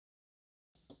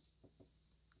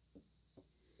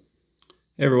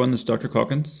Hey everyone, this is Dr.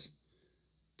 Calkins.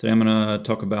 Today I'm going to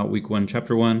talk about week 1,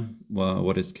 chapter 1,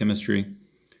 what is chemistry.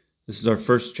 This is our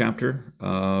first chapter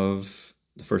of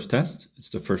the first test.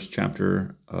 It's the first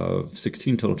chapter of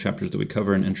 16 total chapters that we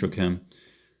cover in Intro Chem.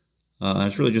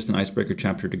 It's really just an icebreaker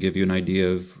chapter to give you an idea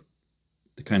of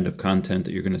the kind of content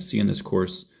that you're going to see in this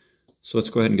course. So let's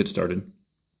go ahead and get started.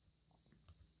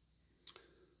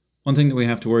 One thing that we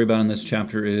have to worry about in this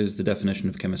chapter is the definition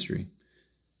of chemistry.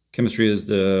 Chemistry is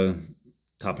the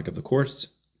topic of the course.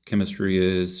 Chemistry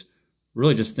is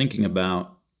really just thinking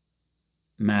about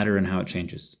matter and how it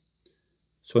changes.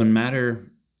 So when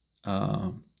matter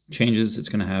changes, it's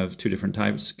going to have two different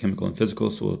types, chemical and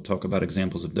physical, so we'll talk about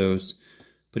examples of those.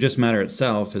 But just matter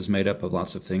itself is made up of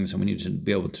lots of things, and we need to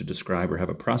be able to describe or have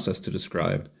a process to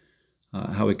describe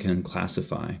how we can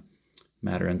classify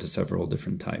matter into several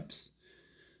different types.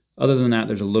 Other than that,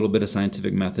 there's a little bit of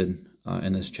scientific method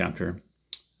in this chapter.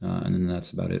 And then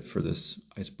that's about it for this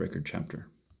icebreaker chapter.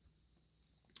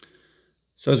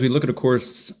 So as we look at a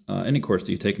course, any course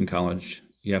that you take in college,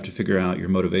 you have to figure out your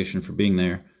motivation for being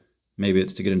there. Maybe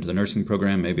it's to get into the nursing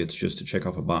program. Maybe it's just to check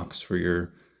off a box for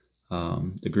your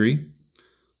degree.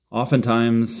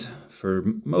 Oftentimes, for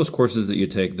most courses that you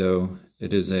take, though,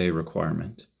 it is a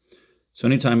requirement. So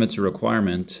anytime it's a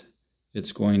requirement,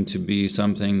 it's going to be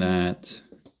something that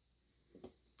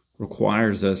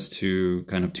requires us to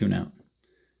kind of tune out.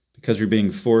 Because you're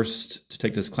being forced to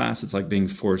take this class, it's like being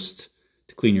forced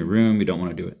to clean your room. You don't want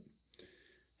to do it.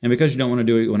 And because you don't want to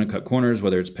do it, you want to cut corners,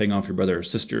 whether it's paying off your brother or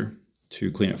sister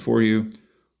to clean it for you,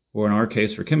 or in our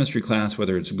case for chemistry class,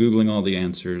 whether it's Googling all the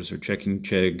answers or checking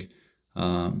Chegg,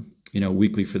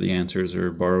 weekly for the answers,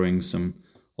 or borrowing some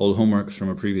old homeworks from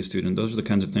a previous student. Those are the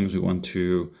kinds of things we want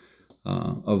to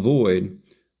avoid,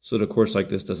 so that a course like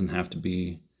this doesn't have to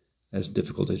be as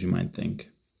difficult as you might think.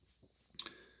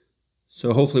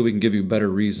 So hopefully we can give you better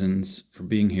reasons for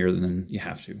being here than you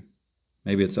have to.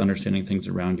 Maybe it's understanding things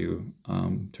around you.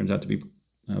 Turns out to be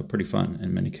pretty fun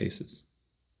in many cases.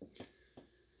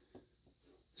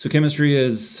 So chemistry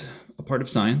is a part of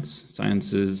science.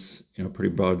 Science is a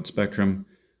pretty broad spectrum.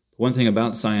 One thing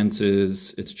about science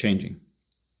is it's changing.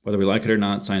 Whether we like it or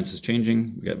not, science is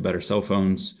changing. We got better cell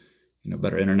phones,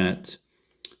 better internet,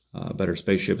 better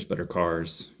spaceships, better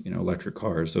cars, electric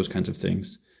cars, those kinds of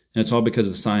things. And it's all because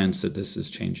of science that this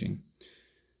is changing.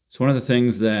 So one of the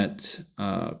things that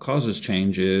causes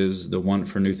change is the want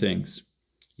for new things.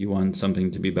 You want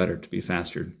something to be better, to be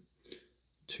faster,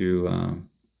 to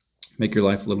make your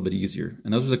life a little bit easier.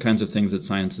 And those are the kinds of things that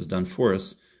science has done for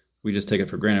us. We just take it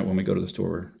for granted when we go to the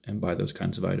store and buy those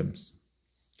kinds of items.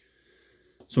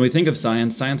 So when we think of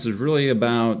science, science is really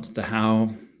about the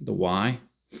how, the why.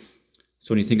 So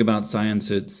when you think about science,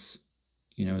 it's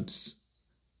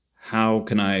how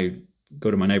can I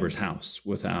go to my neighbor's house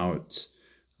without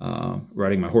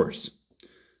riding my horse?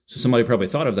 So somebody probably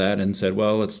thought of that and said,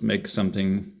 well, let's make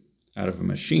something out of a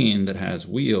machine that has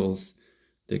wheels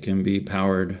that can be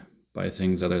powered by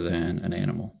things other than an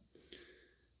animal.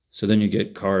 So then you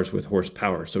get cars with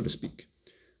horsepower, so to speak.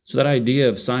 So that idea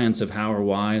of science, of how or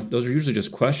why, those are usually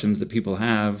just questions that people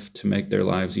have to make their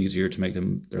lives easier, to make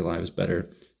their lives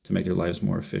better, to make their lives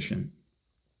more efficient.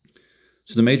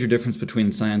 So the major difference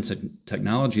between science and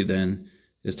technology then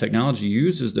is technology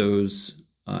uses those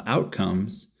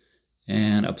outcomes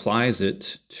and applies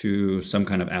it to some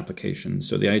kind of application.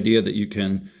 So the idea that you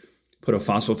can put a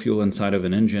fossil fuel inside of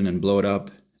an engine and blow it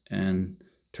up and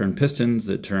turn pistons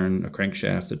that turn a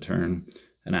crankshaft, that turn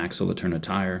an axle, that turn a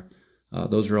tire,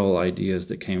 those are all ideas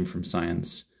that came from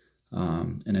science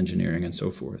and engineering and so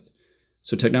forth.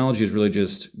 So technology is really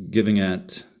just giving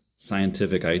it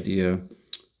scientific idea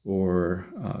or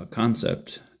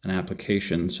concept, an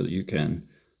application, so that you can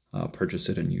purchase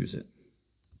it and use it.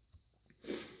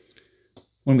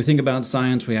 When we think about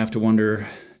science, we have to wonder,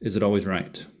 is it always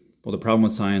right? Well, the problem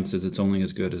with science is it's only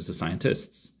as good as the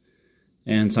scientists.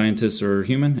 And scientists are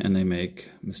human and they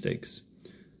make mistakes.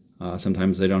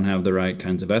 Sometimes they don't have the right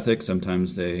kinds of ethics.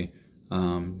 Sometimes they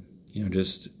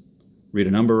just read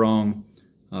a number wrong.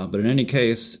 But in any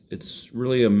case, it's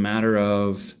really a matter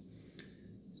of,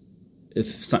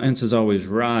 if science is always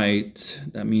right,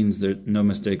 that means that no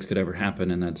mistakes could ever happen,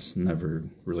 and that's never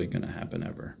really going to happen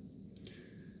ever.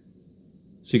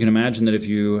 So you can imagine that if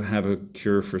you have a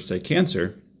cure for, say,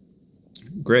 cancer,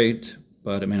 great,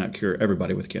 but it may not cure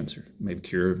everybody with cancer. It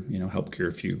may help cure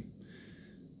a few.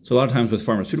 So a lot of times with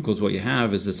pharmaceuticals, what you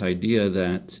have is this idea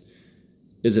that,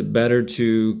 is it better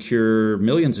to cure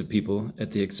millions of people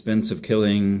at the expense of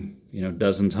killing,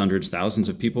 dozens, hundreds, thousands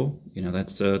of people?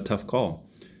 That's a tough call.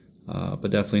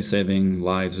 But definitely saving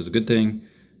lives is a good thing.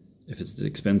 If it's the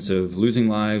expense of losing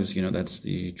lives, that's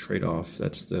the trade-off.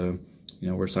 That's the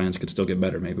where science could still get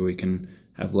better. Maybe we can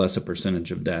have less a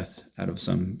percentage of death out of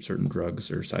some certain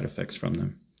drugs or side effects from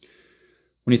them.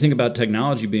 When you think about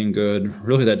technology being good,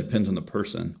 really that depends on the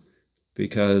person.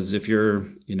 Because if you're,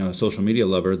 a social media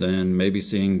lover, then maybe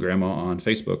seeing grandma on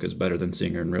Facebook is better than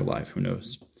seeing her in real life. Who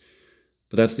knows?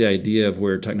 But that's the idea of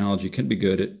where technology can be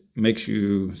good. It makes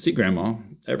you see grandma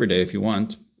every day if you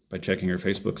want by checking her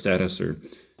Facebook status or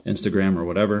Instagram or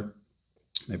whatever.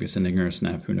 Maybe sending her a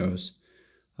snap, who knows?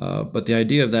 But the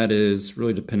idea of that is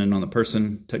really dependent on the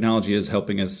person. Technology is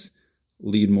helping us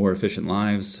lead more efficient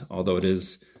lives, although it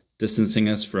is distancing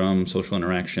us from social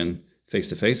interaction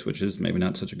face-to-face, which is maybe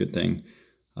not such a good thing,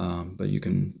 but you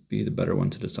can be the better one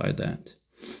to decide that.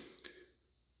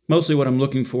 Mostly what I'm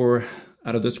looking for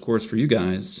out of this course for you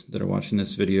guys that are watching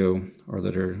this video or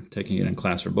that are taking it in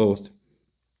class or both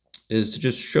is to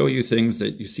just show you things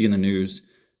that you see in the news,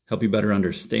 help you better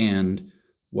understand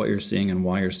what you're seeing and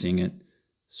why you're seeing it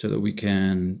so that we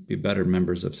can be better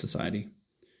members of society.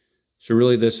 So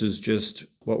really this is just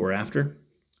what we're after,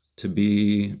 to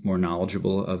be more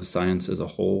knowledgeable of science as a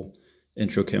whole.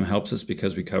 Intro Chem helps us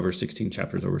because we cover 16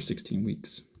 chapters over 16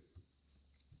 weeks.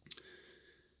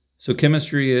 So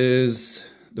chemistry is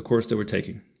the course that we're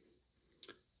taking.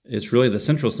 It's really the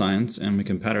central science, and we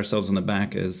can pat ourselves on the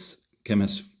back as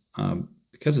chemists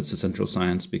because it's a central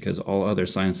science, because all other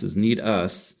sciences need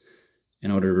us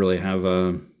in order to really have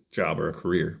a job or a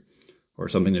career or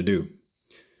something to do.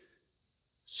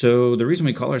 So the reason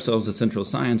we call ourselves a central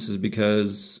science is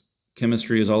because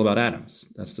chemistry is all about atoms.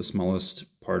 That's the smallest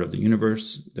part of the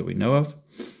universe that we know of,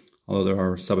 although there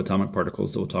are subatomic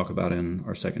particles that we'll talk about in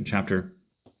our second chapter.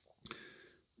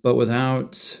 But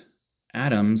without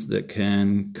atoms that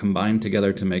can combine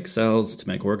together to make cells, to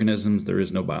make organisms, there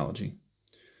is no biology.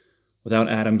 Without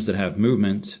atoms that have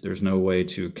movement, there's no way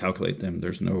to calculate them.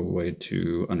 There's no way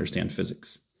to understand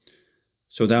physics.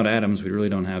 So without atoms, we really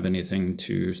don't have anything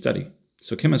to study.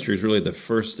 So chemistry is really the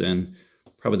first and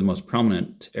probably the most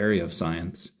prominent area of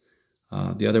science.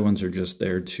 The other ones are just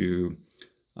there to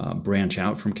branch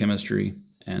out from chemistry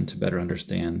and to better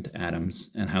understand atoms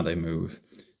and how they move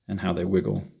and how they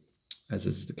wiggle, as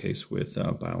is the case with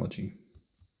biology.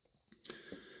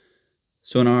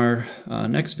 So in our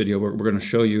next video, what we're going to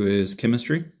show you is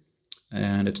chemistry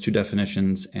and its two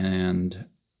definitions, and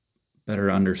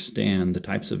better understand the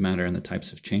types of matter and the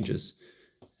types of changes.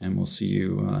 And we'll see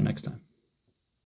you next time.